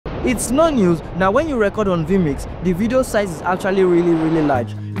It's no news. Now when you record on vMix, the video size is actually really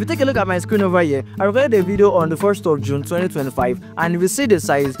large. If you take a look at my screen over here, I recorded a video on the 1st of June 2025, and if you see the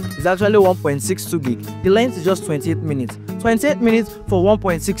size, it's actually 1.62 gig. The length is just 28 minutes. 28 minutes for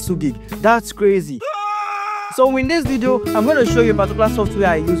 1.62 gig. That's crazy. So in this video, I'm going to show you a particular software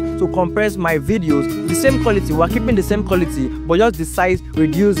I use to compress my videos. The same quality, we're keeping the same quality, but just the size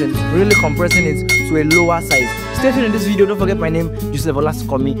reducing, really compressing it to a lower size. Stay tuned in this video. Don't forget my name, Joseph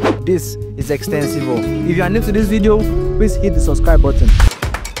Olaskomi. This is Extensivo. If you are new to this video, please hit the subscribe button.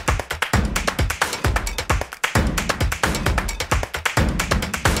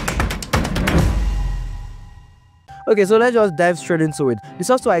 Okay, so let's just dive straight into it. The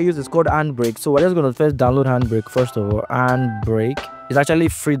software I use is called HandBrake. So we're just going to first download HandBrake first of all. HandBrake is actually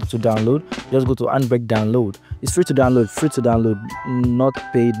free to download. Just go to HandBrake download. It's free to download, not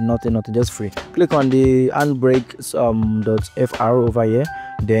paid, nothing, just free. Click on the HandBrake.fr over here.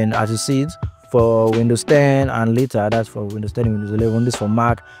 Then as you see it, for Windows 10 and later, that's for Windows 10 and Windows 11. This for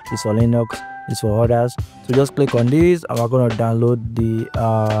Mac, this for Linux, this for others. So just click on this and we're going to download the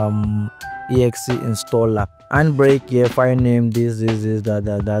exe installer. HandBrake, yeah, file name, that's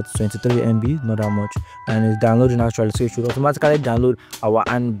 23 MB, not that much, and it's downloading actually, so it should automatically download our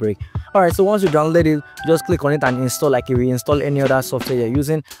HandBrake. Alright, so once you download it, just click on it and install like if you install any other software you're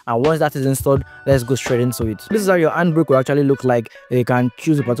using. And once that is installed, let's go straight into it. This is how your HandBrake will actually look like. You can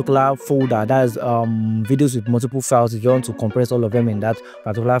choose a particular folder that has videos with multiple files if you want to compress all of them in that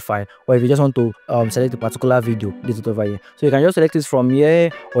particular file, or if you just want to select a particular video. This is over here, so you can just select this from here,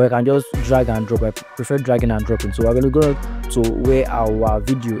 or you can just drag and drop. I prefer dragging and dropping. So we're going to go to where our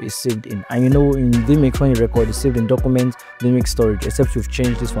video is saved in, and you know in vMix when you record it's saved in document vMix storage, except you've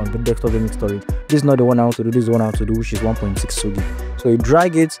changed this one to desktop vMix storage. This is not the one I want to do, this is the one I want to do, which is 1.62 gig. So you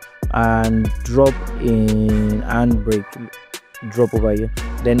drag it and drop in HandBrake, drop over here,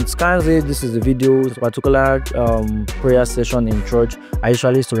 then it scans it. This is the video, it's a particular prayer session in church. I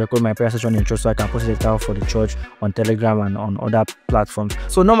usually used to record my prayer session in church so I can post it out for the church on Telegram and on other platforms.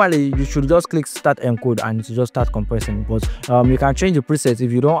 So normally you should just click start encode and it will just start compressing, but you can change the presets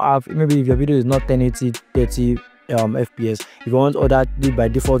if you don't have, maybe if your video is not 1080 30 FPS. If you want other, by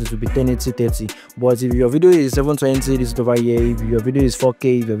default it will be 1080 30, but if your video is 720, this is over here. If your video is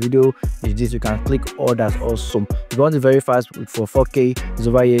 4K, if your video is this, you can click others also. If you want it very fast for 4K, it's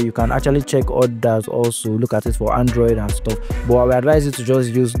over here. You can actually check others also, look at it for Android and stuff, but I would advise you to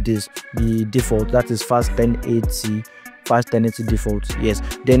just use this, the default, that is fast 1080 default. Yes,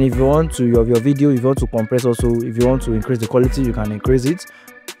 then if you want to your video, if you want to compress also, if you want to increase the quality, you can increase it.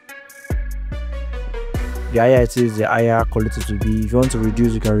 The higher it is, the higher quality to be. If you want to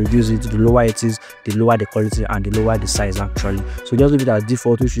reduce, you can reduce it. The lower it is, the lower the quality and the lower the size actually. So just leave it as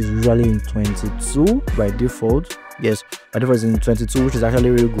default, which is usually in 22 by default. Yes, by default is in 22, which is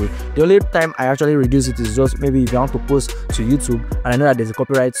actually really good. The only time I actually reduce it is just maybe if you want to post to YouTube and I know that there's a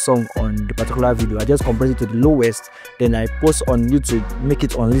copyright song on the particular video, I just compress it to the lowest, then I post on YouTube, make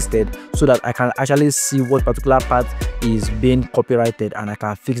it unlisted so that I can actually see what particular part is being copyrighted and I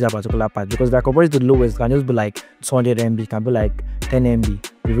can fix that particular part. Because if I compress it to the lowest, it can just be like 200 MB, it can be like 10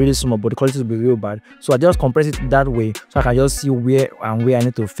 MB. It's really small, but the quality will be real bad. So I just compress it that way so I can just see where I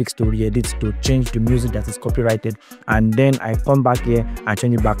need to fix to re-edit, to change the music that is copyrighted, and then I come back here and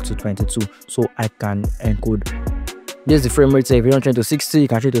change it back to 22 so I can encode. This is the frame rate. Say if you don't change to 60, you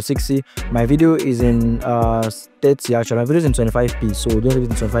can change to 60. My video is in 30 actually. My video is in 25p, so don't leave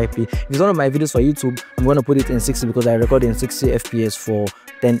it in 25p. If it's one of my videos for YouTube, I'm going to put it in 60 because I record in 60 FPS for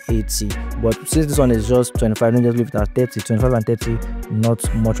 1080. But since this one is just 25, don't just leave it at 30. 25 and 30,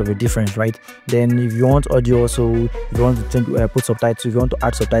 not much of a difference, right? Then if you want audio also, if you want to change, put subtitles, if you want to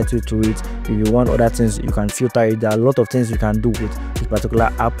add subtitles to it, if you want other things, you can filter it. There are a lot of things you can do with this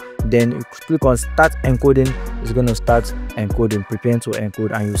particular app. Then you click on start encoding. It's going to start encoding, preparing to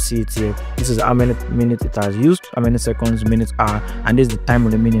encode, and you see it here. This is how many minutes it has used, how many seconds, minutes, hour, and this is the time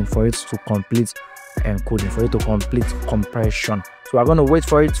remaining for it to complete encoding, for it to complete compression. So we're going to wait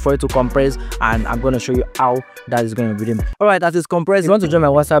for it to compress, and I'm going to show you how that is going to be done. Alright, that is compressed. If you want to join my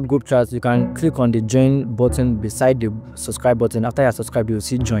WhatsApp group chat, you can click on the join button beside the subscribe button. After you subscribe, you'll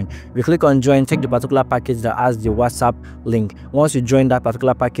see join. If you click on join, take the particular package that has the WhatsApp link. Once you join that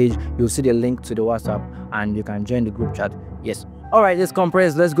particular package, you'll see the link to the WhatsApp and you can join the group chat. Yes. Alright, it's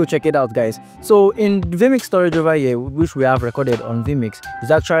compressed. Let's go check it out, guys. So in the vMix storage over here, which we have recorded on vMix,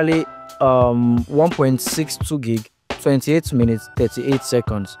 is actually 1.62 gig 28 minutes 38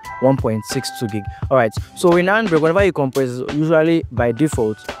 seconds, 1.62 gig. All right, so in Handbrake, whenever you compress, usually by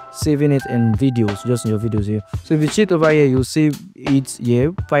default saving it in videos, just in your videos here. So if you cheat over here, you'll save it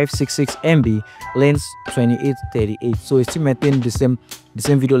here, 566 MB, length 2838. So it's still maintain the same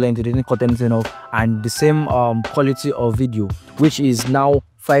video length, it didn't cut anything off, and the same quality of video, which is now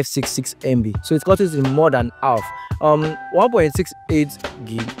 566 MB. So it cuts it in more than half. 1.68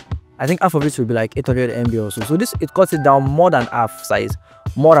 gig, I think half of it will be like 800 MB or so. So this, it cuts it down more than half size,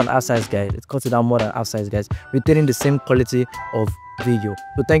 guys. It cuts it down more than half size, guys, retaining the same quality of video.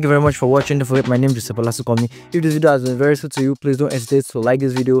 So thank you very much for watching. Don't forget, my name is Joseph. If this video has been very useful to you, please don't hesitate to like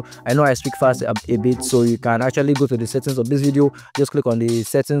this video. I know I speak fast a bit, so you can actually go to the settings of this video. Just click on the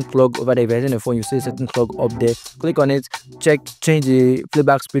settings plug over there. If you're using a phone, you see settings plug up there. Click on it, change the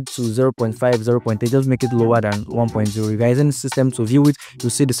playback speed to 0.5, 0.8. Just make it lower than 1.0. If you're using the system to view it, you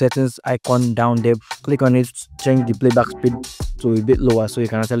see the settings icon down there. Click on it, change the playback speed to a bit lower so you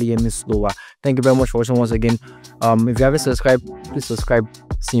can actually hear me slower. Thank you very much for watching once again. If you haven't subscribed, please subscribe.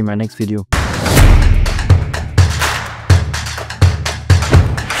 See you in my next video.